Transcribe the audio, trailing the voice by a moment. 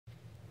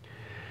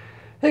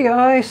Hey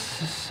guys,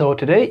 so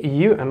today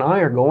you and I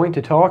are going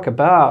to talk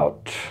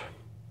about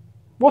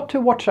what to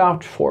watch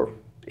out for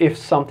if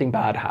something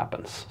bad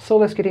happens. So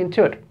let's get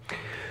into it.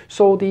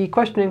 So the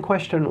question in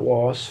question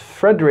was,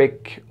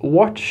 Frederick,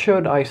 what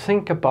should I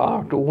think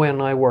about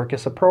when I work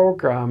as a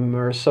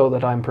programmer so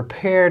that I'm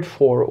prepared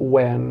for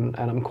when,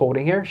 and I'm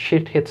quoting here,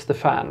 shit hits the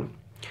fan?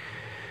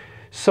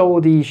 So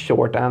the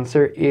short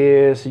answer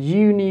is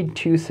you need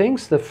two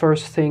things. The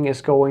first thing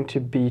is going to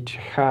be to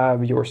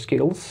have your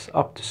skills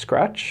up to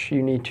scratch.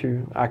 You need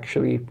to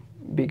actually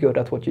be good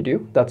at what you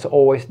do. That's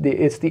always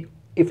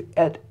if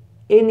at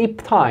any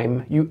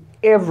time you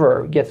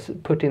ever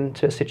get put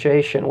into a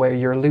situation where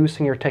you're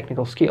losing your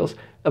technical skills,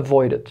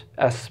 avoid it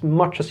as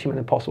much as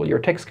humanly possible. Your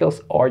tech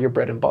skills are your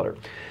bread and butter.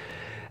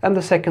 And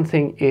the second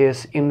thing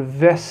is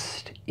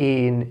invest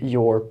in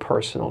your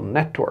personal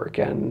network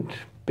and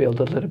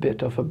build a little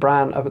bit of a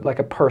brand, like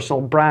a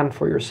personal brand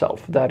for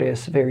yourself. That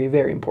is very,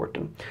 very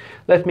important.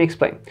 Let me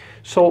explain.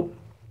 So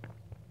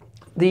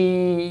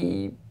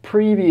the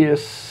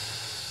previous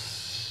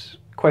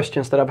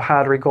questions that I've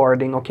had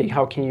regarding, okay,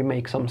 how can you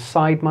make some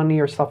side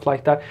money or stuff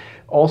like that,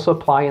 also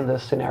apply in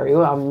this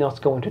scenario. I'm not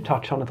going to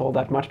touch on it all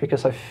that much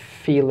because I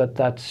feel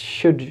that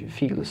should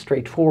feel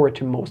straightforward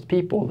to most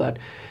people, that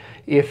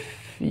if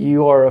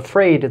you are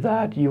afraid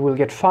that you will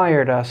get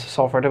fired as a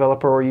software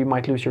developer or you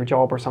might lose your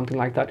job or something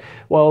like that,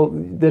 well,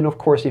 then of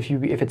course if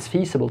it's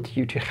feasible to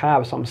you to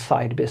have some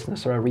side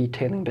business or a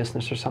retailing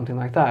business or something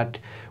like that,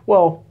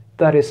 well,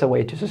 that is a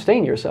way to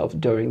sustain yourself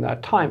during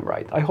that time,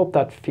 right? I hope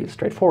that feels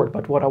straightforward,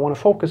 but what I want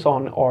to focus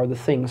on are the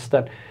things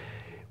that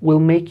will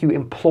make you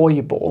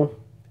employable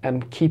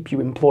and keep you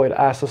employed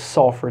as a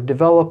software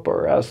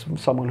developer, as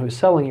someone who's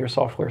selling your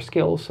software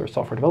skills or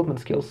software development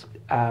skills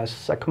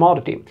as a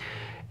commodity.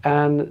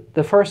 And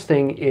the first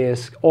thing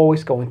is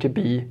always going to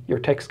be your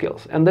tech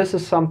skills. And this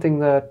is something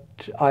that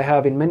I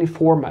have in many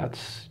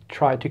formats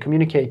tried to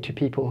communicate to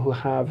people who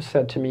have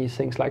said to me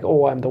things like,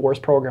 oh, I'm the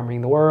worst programmer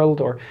in the world,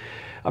 or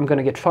I'm going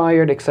to get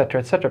fired, etc.,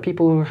 etc.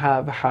 People who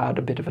have had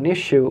a bit of an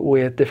issue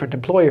with different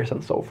employers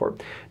and so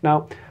forth.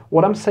 Now,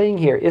 what I'm saying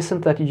here isn't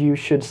that you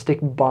should stick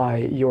by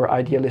your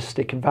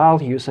idealistic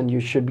values and you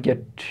should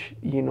get,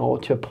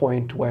 to a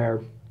point where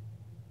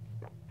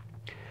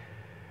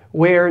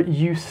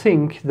you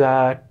think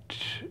that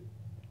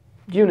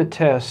unit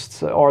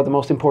tests are the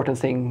most important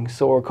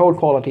things or code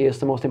quality is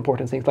the most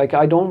important thing. Like,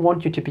 I don't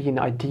want you to be an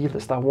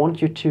idealist. I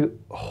want you to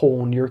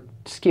hone your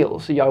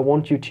skills. I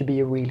want you to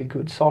be a really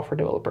good software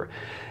developer.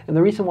 And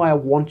the reason why I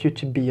want you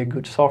to be a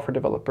good software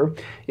developer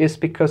is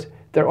because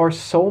there are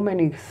so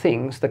many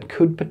things that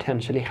could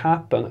potentially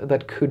happen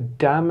that could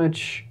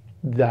damage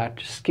that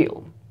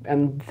skill.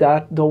 And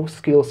those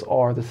skills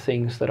are the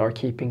things that are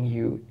keeping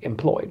you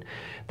employed.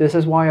 This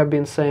is why I've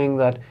been saying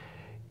that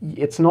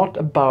it's not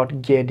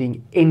about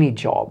getting any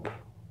job,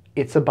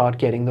 it's about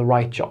getting the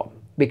right job.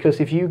 Because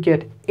if you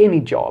get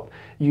any job,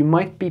 you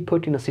might be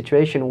put in a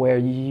situation where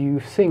you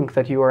think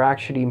that you are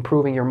actually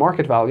improving your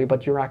market value,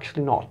 but you're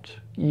actually not.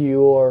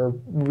 You're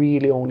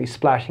really only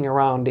splashing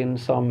around in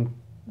some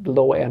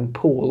low-end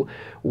pool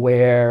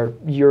where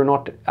you're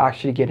not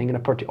actually getting an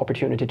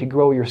opportunity to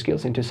grow your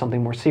skills into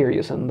something more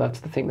serious, and that's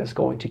the thing that's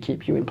going to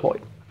keep you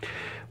employed.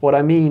 What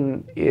I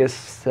mean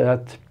is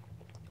that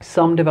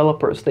some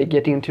developers, they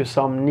get into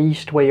some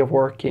niched way of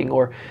working,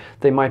 or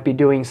they might be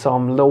doing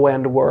some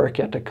low-end work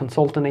at a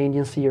consultant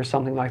agency or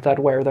something like that,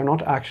 where they're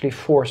not actually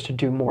forced to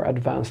do more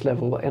advanced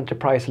level,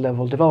 enterprise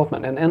level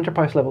development. And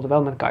enterprise level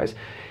development, guys,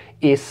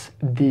 is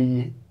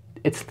the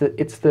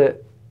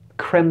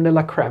creme de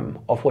la creme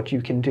of what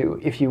you can do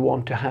if you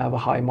want to have a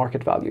high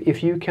market value.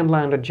 If you can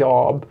land a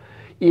job,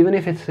 even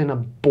if it's in a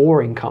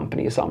boring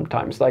company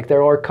sometimes, like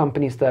there are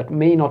companies that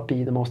may not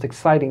be the most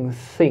exciting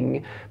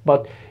thing,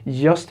 but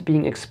just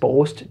being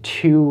exposed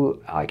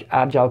to like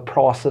agile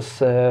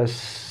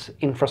processes,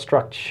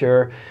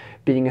 infrastructure,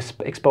 being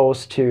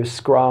exposed to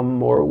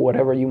Scrum or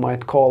whatever you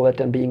might call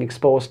it, and being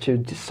exposed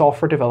to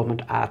software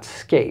development at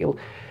scale,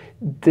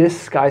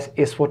 this, guys,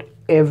 is what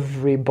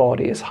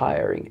everybody is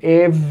hiring.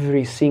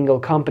 Every single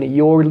company,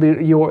 your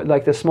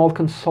like the small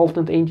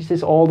consultant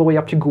agencies all the way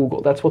up to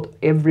Google, that's what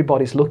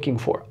everybody's looking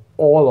for.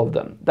 All of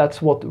them.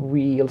 That's what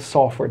real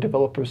software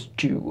developers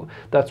do.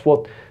 That's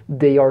what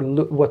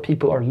what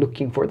people are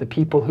looking for. The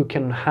people who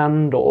can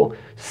handle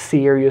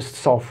serious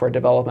software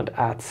development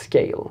at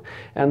scale.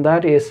 And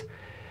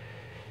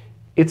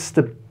it's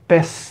the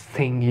best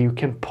thing you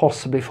can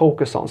possibly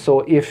focus on.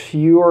 So if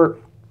you're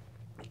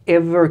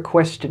ever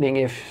questioning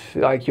if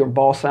like your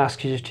boss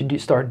asks you to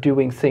start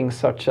doing things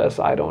such as,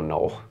 I don't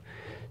know,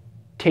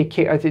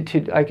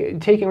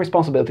 taking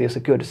responsibility is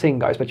a good thing,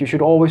 guys, but you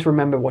should always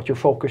remember what your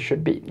focus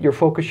should be. Your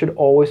focus should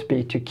always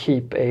be to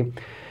keep a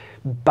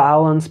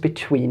balance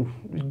between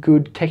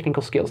good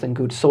technical skills and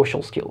good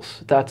social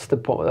skills. That's the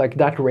point. Like,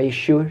 that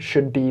ratio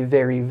should be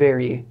very,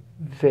 very,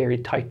 very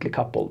tightly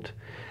coupled.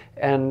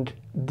 And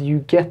you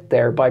get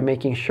there by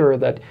making sure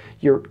that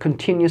you're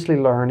continuously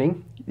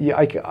learning.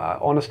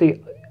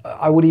 Honestly,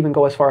 I would even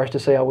go as far as to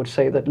say, I would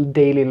say that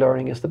daily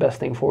learning is the best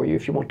thing for you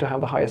if you want to have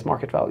the highest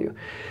market value.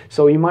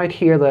 So you might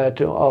hear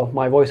that, oh,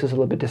 my voice is a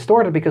little bit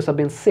distorted because I've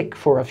been sick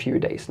for a few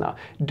days now.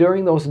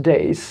 During those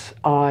days,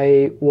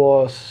 I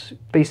was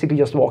basically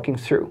just walking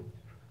through,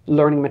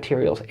 learning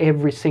materials,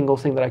 every single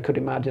thing that I could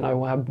imagine. I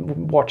have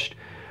watched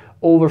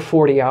over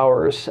 40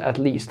 hours at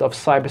least of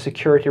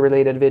cybersecurity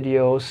related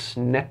videos,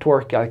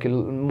 network, like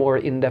more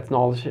in-depth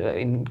knowledge,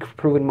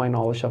 improving my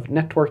knowledge of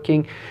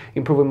networking,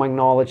 improving my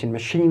knowledge in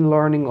machine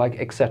learning, like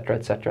etc,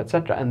 etc,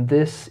 etc. And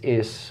this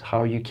is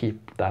how you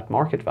keep that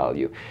market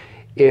value.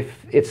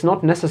 If it's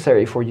not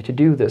necessary for you to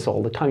do this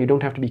all the time, you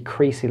don't have to be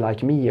crazy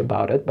like me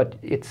about it, but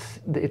it's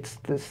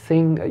the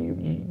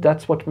thing,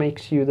 that's what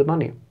makes you the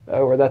money,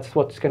 or that's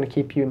what's going to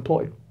keep you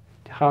employed.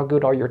 How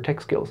good are your tech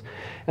skills?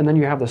 And then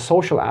you have the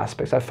social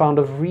aspects. I found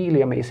a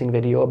really amazing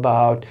video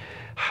about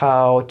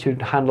how to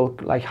handle,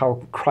 like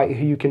how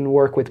you can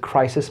work with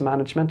crisis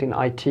management in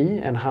IT,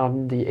 and how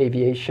the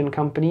aviation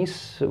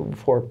companies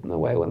for,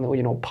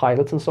 you know,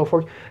 pilots and so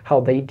forth, how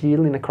they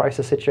deal in a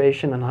crisis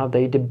situation and how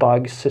they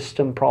debug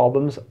system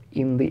problems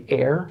in the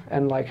air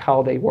and like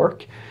how they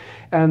work.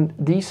 And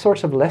these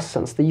sorts of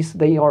lessons,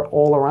 they are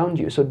all around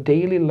you. So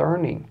daily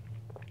learning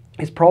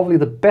is probably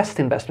the best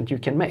investment you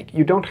can make.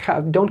 You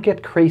don't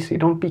get crazy,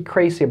 don't be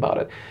crazy about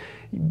it.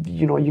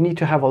 You know, you need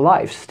to have a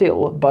life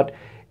still, but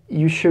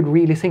you should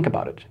really think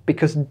about it,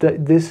 because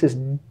this is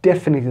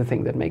definitely the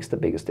thing that makes the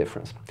biggest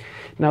difference.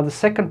 Now, the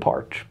second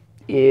part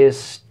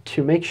is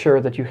to make sure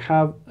that you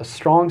have a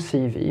strong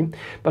CV,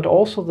 but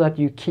also that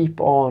you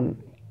keep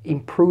on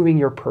improving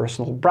your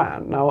personal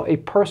brand. Now, a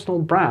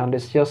personal brand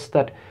is just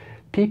that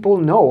people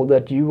know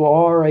that you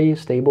are a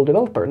stable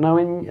developer. Now,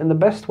 and the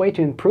best way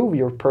to improve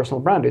your personal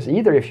brand is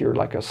either if you're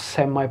like a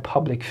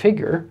semi-public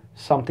figure,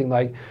 something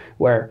like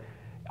where,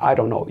 I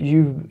don't know,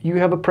 you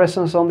have a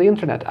presence on the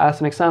internet. As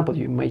an example,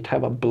 you might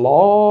have a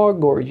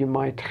blog, or you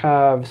might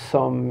have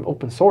some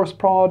open source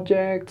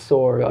projects,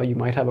 or you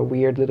might have a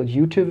weird little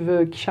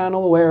YouTube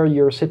channel where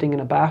you're sitting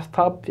in a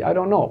bathtub. I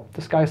don't know.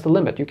 The sky's the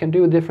limit. You can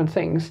do different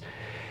things.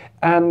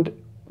 And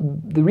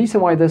the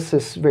reason why this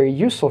is very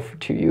useful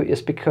to you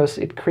is because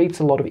it creates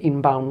a lot of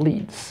inbound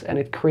leads, and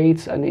it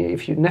creates, and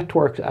if you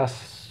network as,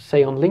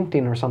 say, on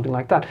LinkedIn or something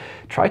like that,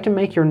 try to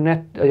make your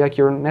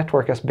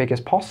network as big as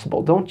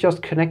possible. Don't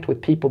just connect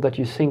with people that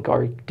you think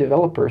are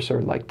developers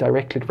or like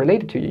directly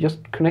related to you. Just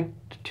connect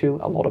to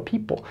a lot of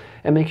people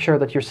and make sure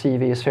that your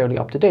CV is fairly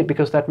up to date,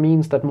 because that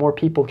means that more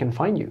people can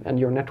find you, and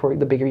your network,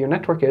 the bigger your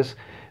network is,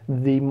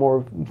 the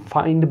more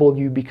findable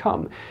you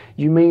become.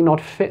 You may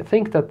not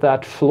think that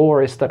that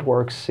florist that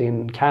works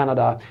in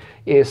Canada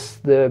is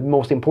the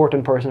most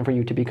important person for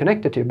you to be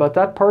connected to, but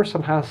that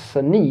person has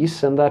a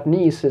niece, and that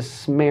niece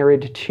is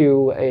married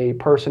to a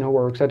person who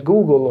works at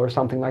Google or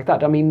something like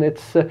that. I mean,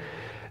 it's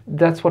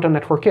that's what a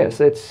network is.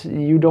 It's,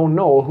 you don't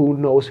know who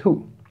knows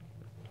who.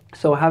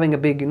 So having a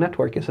big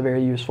network is a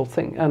very useful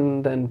thing,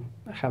 and then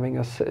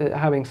having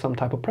some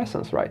type of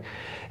presence, right?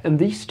 And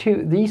these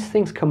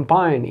things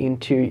combine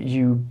into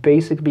you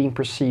basically being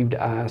perceived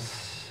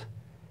as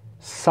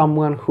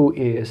someone who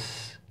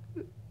is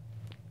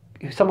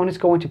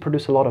going to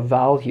produce a lot of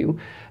value,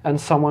 and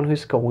someone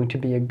who's going to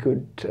be a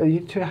good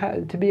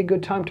to be a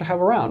good time to have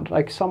around,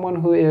 like someone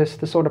who is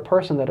the sort of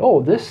person that,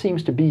 oh, this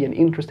seems to be an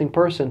interesting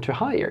person to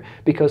hire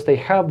because they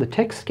have the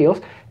tech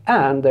skills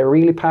and they're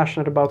really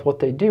passionate about what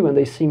they do, and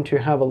they seem to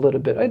have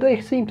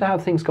they seem to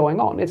have things going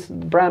on. It's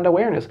brand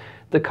awareness.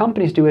 The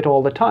companies do it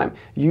all the time.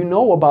 You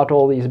know about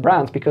all these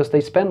brands because they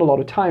spend a lot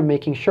of time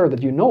making sure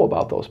that you know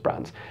about those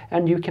brands,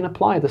 and you can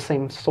apply the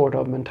same sort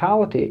of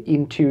mentality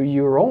into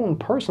your own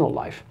personal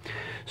life.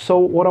 So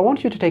what I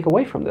want you to take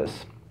away from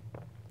this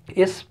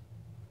is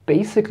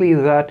basically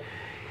that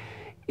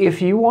if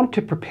you want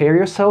to prepare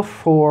yourself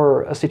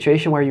for a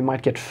situation where you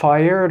might get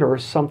fired, or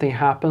something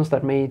happens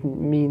that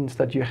means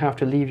that you have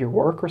to leave your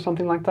work or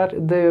something like that,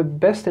 the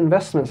best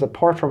investments,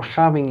 apart from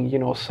having, you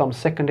know, some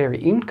secondary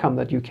income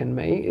that you can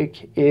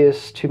make,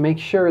 is to make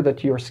sure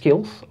that your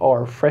skills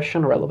are fresh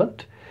and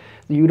relevant.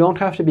 You don't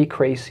have to be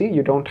crazy.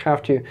 You don't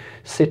have to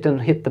sit and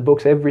hit the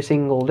books every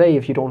single day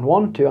if you don't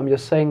want to. I'm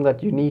just saying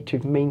that you need to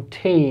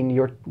maintain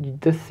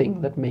the thing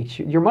that makes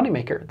you your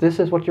moneymaker. This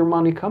is what your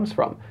money comes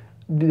from.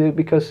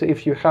 Because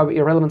if you have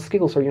irrelevant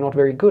skills, or you're not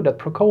very good at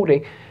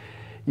coding,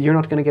 you're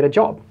not going to get a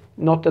job,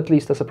 not at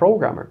least as a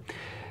programmer.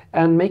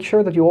 And make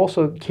sure that you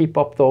also keep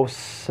up those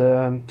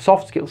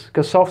soft skills,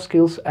 because soft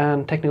skills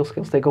and technical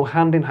skills, they go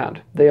hand in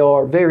hand. They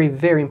are very,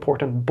 very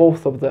important,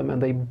 both of them,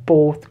 and they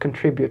both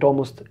contribute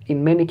almost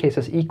in many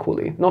cases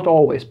equally, not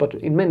always, but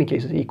in many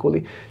cases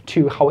equally,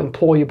 to how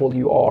employable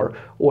you are,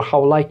 or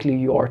how likely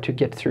you are to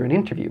get through an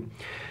interview.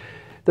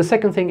 The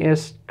second thing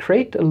is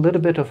create a little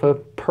bit of a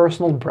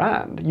personal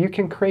brand. You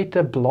can create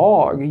a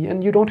blog,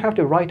 and you don't have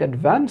to write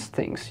advanced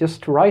things.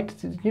 Just write,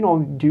 you know,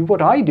 do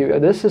what I do.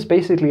 This is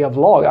basically a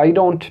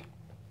vlog.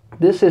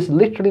 This is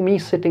literally me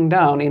sitting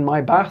down in my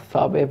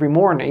bathtub every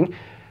morning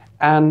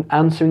and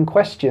answering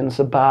questions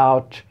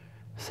about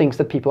things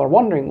that people are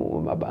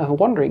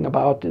wondering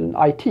about in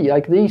IT.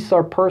 Like, these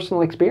are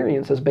personal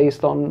experiences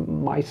based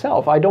on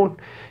myself.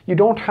 You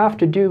don't have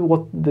to do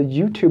what the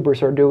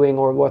YouTubers are doing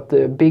or what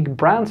the big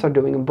brands are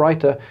doing and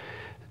write a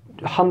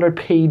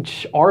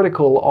 100-page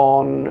article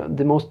on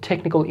the most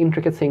technical,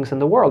 intricate things in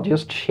the world.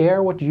 Just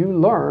share what you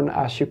learn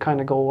as you kind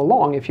of go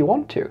along if you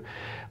want to.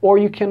 Or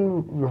you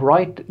can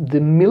write the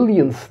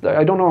millions,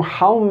 I don't know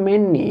how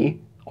many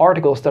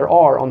articles there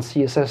are on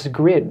CSS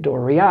Grid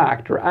or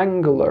React or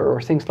Angular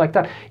or things like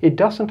that. It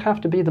doesn't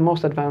have to be the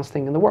most advanced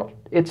thing in the world.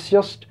 It's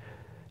just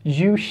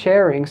you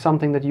sharing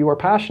something that you are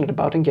passionate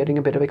about and getting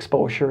a bit of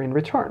exposure in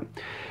return.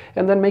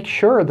 And then make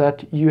sure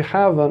that you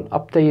have an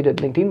updated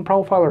LinkedIn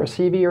profile or a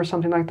CV or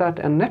something like that,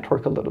 and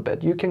network a little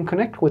bit. You can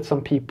connect with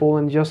some people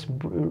and just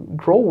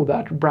grow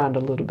that brand a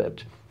little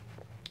bit.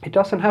 It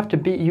doesn't have to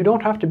be, you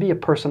don't have to be a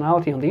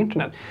personality on the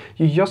internet.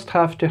 You just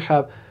have to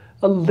have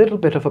a little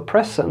bit of a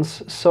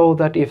presence, so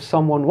that if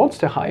someone wants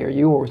to hire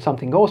you or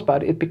something goes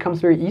bad, it becomes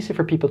very easy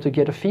for people to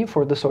get a feel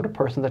for the sort of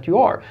person that you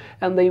are.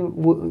 And they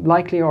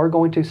likely are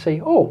going to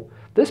say, oh,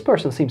 this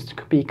person seems to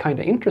be kind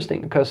of interesting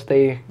because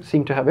they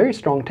seem to have very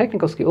strong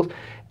technical skills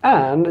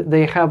and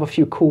they have a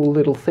few cool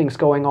little things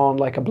going on,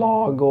 like a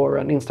blog or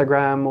an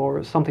Instagram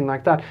or something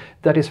like that,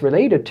 that is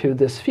related to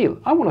this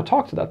field. I want to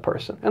talk to that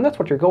person. And that's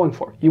what you're going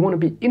for. You want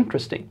to be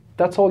interesting.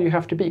 That's all you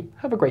have to be.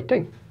 Have a great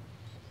day.